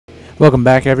Welcome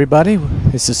back, everybody.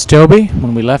 This is Toby.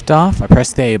 When we left off, I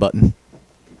pressed the A button.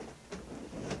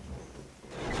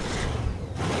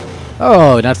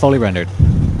 Oh, not fully rendered.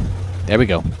 There we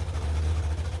go.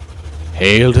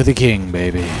 Hail to the king,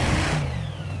 baby.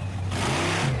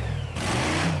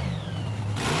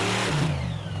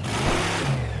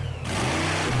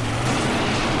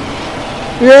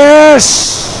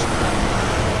 Yes!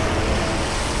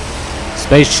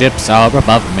 Spaceships are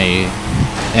above me,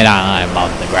 and I'm on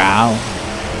the ground.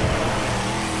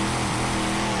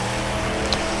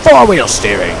 Four-wheel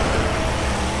steering.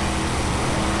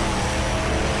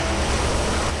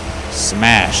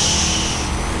 Smash.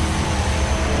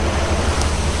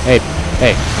 Hey,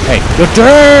 hey, hey, you're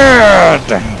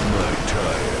dead!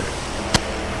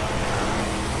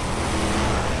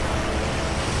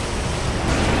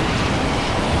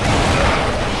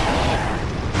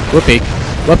 Whoopee.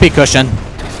 Whoopee cushion.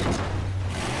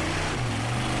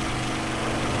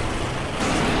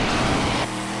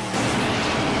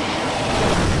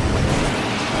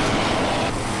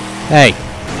 Hey,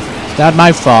 it's not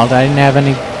my fault. I didn't have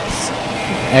any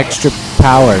extra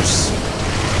powers.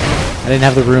 I didn't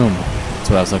have the room. That's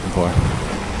what I was looking for.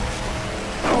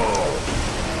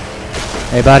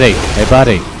 Hey, buddy. Hey,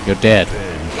 buddy. You're dead.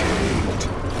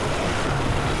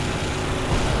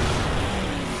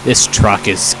 This truck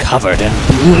is covered in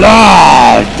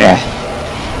blood!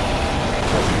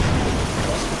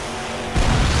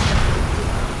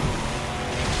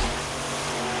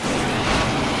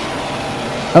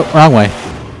 Oh, wrong way.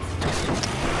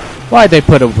 Why'd they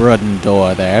put a wooden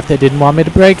door there if they didn't want me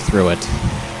to break through it?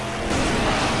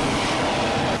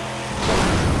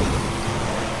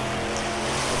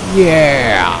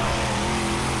 Yeah!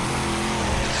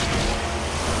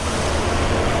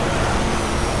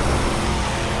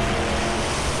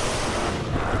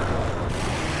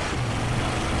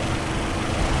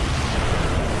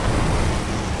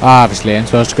 Obviously, I'm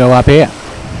supposed to go up here.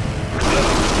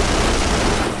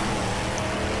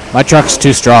 My truck's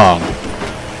too strong.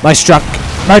 My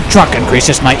truck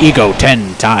increases my ego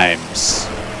 10 times.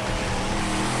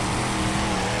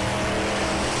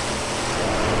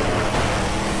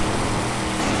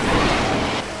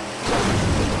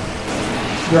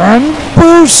 Run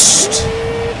boost!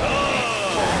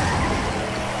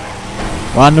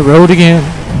 We're on the road again.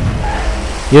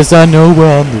 Yes, I know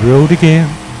we're on the road again.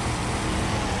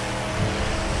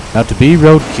 About to be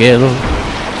roadkill.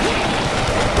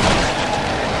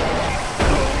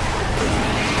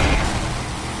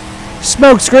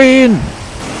 Smoke screen!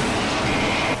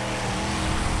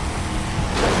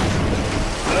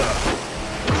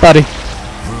 Buddy.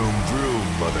 Vroom vroom,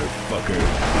 motherfucker.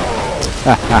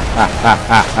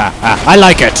 I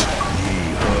like it.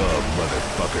 Yeehaw,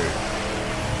 motherfucker.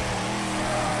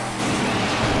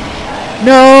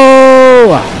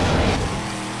 No!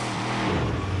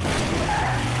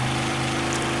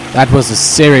 That was a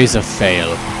series of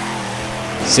fail.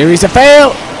 Series of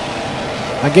fail!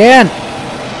 Again!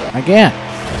 Again.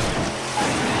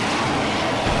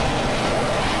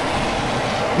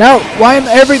 No, why am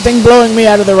everything blowing me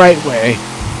out of the right way?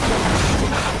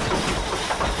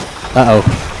 Uh-oh.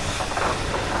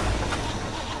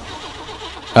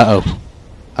 Uh-oh.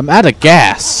 I'm out of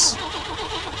gas.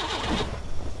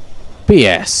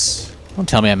 BS. Don't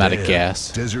tell me I'm out of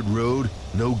gas. Desert road,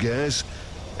 no gas,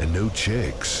 and no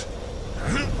chicks.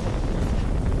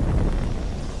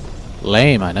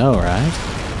 Lame, I know, right?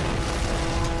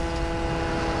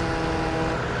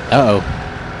 Uh-oh.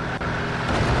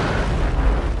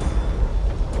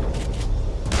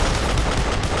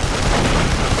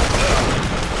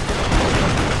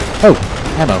 Oh,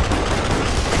 ammo.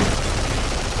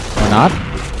 Or not?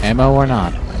 Ammo or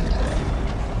not?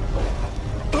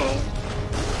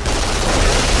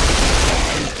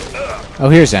 Oh,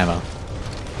 here's ammo.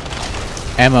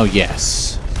 Ammo,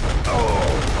 yes.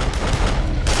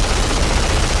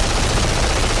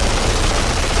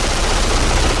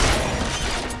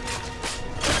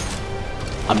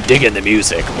 I'm digging the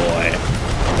music, boy.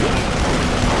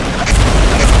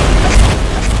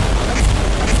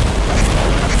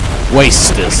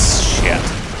 Waste this shit.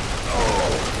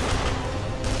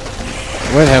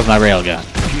 Where the hell's my railgun?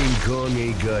 King Kong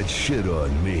ain't got shit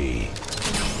on me.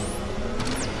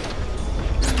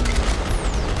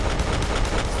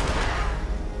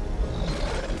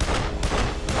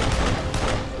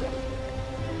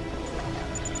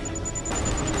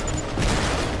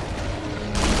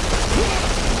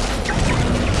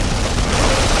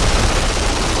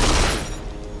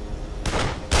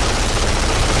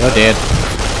 You're dead.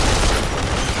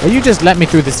 Will you just let me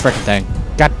through this frickin' thing?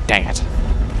 God dang it.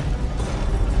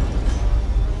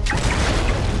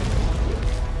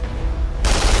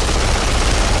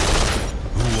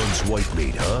 white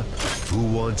meat, huh? Who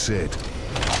wants it?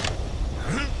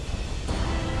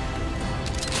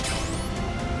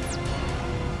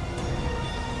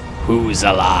 Who's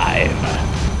alive?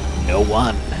 No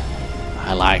one.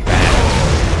 I like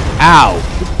that. Ow!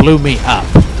 You blew me up.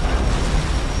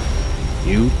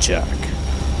 You jerk.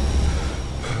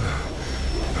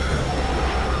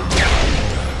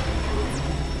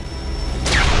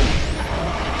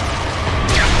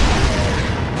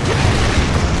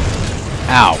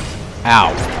 Ow.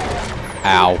 Ow.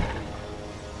 Ow.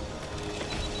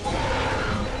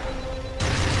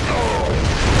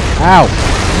 Ow.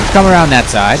 You come around that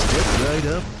side. Step right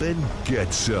up and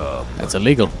get some. That's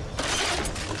illegal.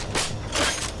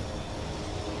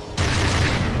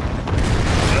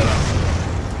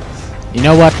 You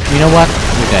know what? You know what?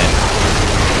 You're dead.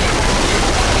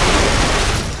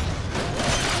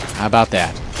 How about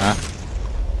that, huh?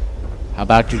 How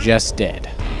about you're just dead?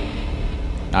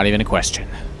 Not even a question.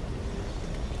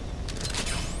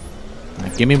 Now,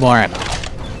 give me more ammo.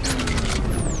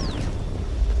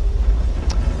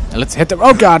 Now let's hit the...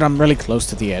 Oh god, I'm really close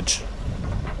to the edge.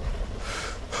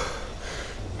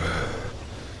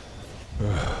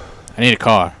 I need a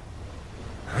car.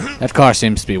 That car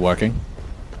seems to be working.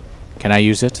 Can I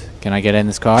use it? Can I get in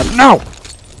this car? No!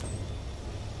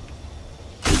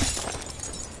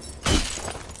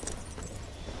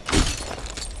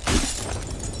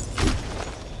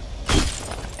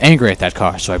 Angry at that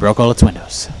car, so I broke all its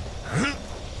windows.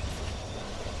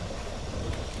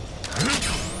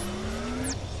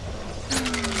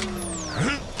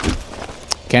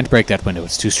 Can't break that window,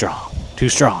 it's too strong. Too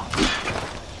strong.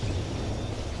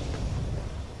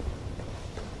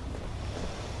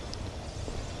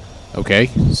 Okay,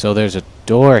 so there's a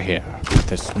door here.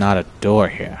 There's not a door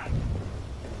here.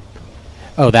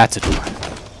 Oh, that's a door.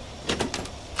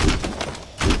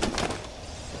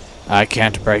 I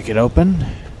can't break it open.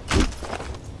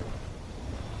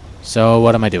 So,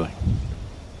 what am I doing?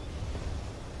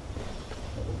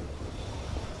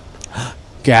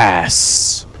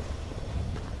 Gas.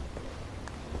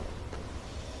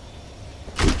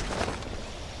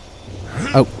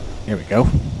 Oh, here we go.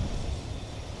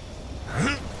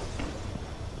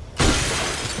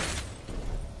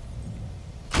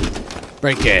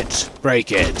 Break it.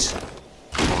 Break it.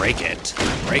 Break it.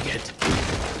 Break it.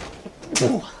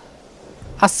 Ooh.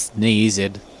 I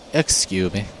sneezed.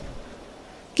 Excuse me.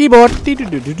 Keyboard.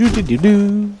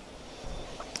 Doo-doo-doo-doo-doo-doo-doo.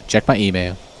 Check my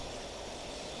email.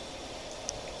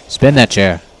 Spin that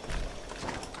chair.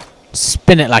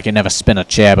 Spin it like you never spin a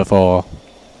chair before.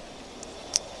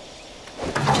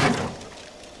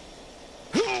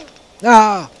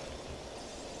 Ah!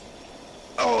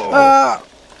 Oh. Ah!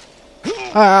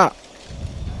 Ah!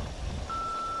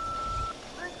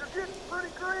 Things are getting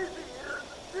pretty crazy here in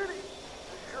the city.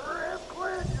 I sure am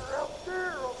glad you're out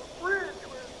there on the bridge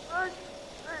where it's nice and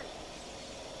safe.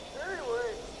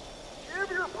 Anyway, give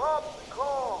your pops a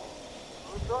call.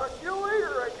 I'll talk to you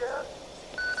later, I guess.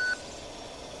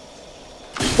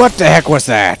 What the heck was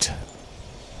that?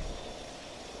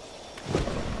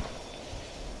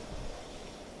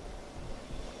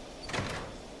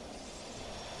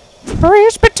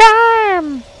 Frisbee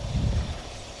time!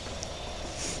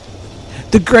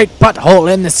 The great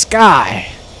butthole in the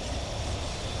sky!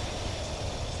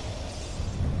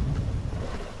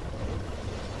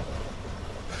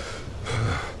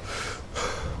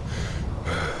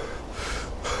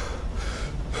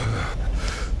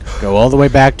 Go all the way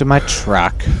back to my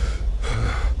truck.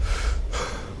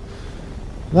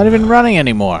 I'm not even running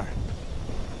anymore.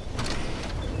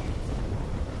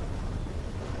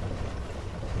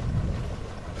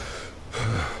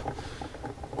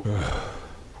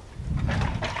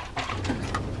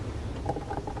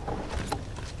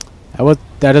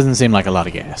 That doesn't seem like a lot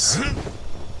of gas.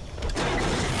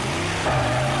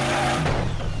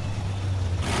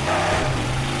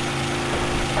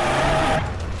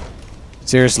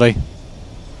 Seriously?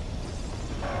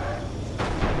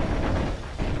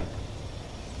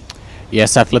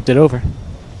 Yes, I flipped it over.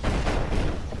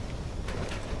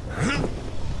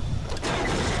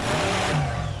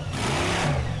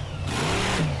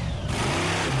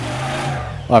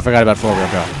 Oh, I forgot about four-wheel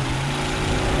drive.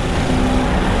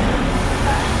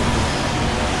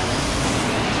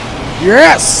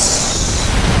 Yes!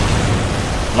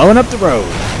 Blowing up the road.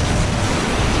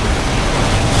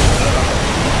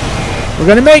 We're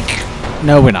gonna make...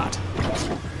 No, we're not.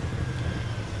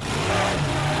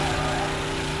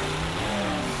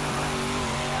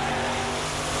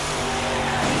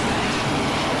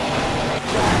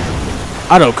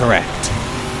 Autocorrect.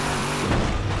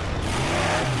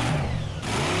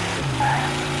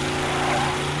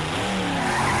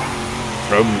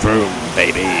 Vroom vroom,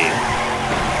 baby.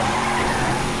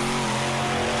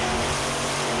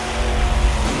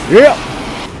 Yeah.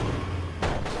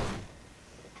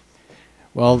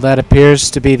 Well, that appears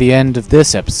to be the end of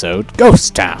this episode,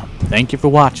 Ghost Town. Thank you for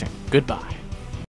watching. Goodbye.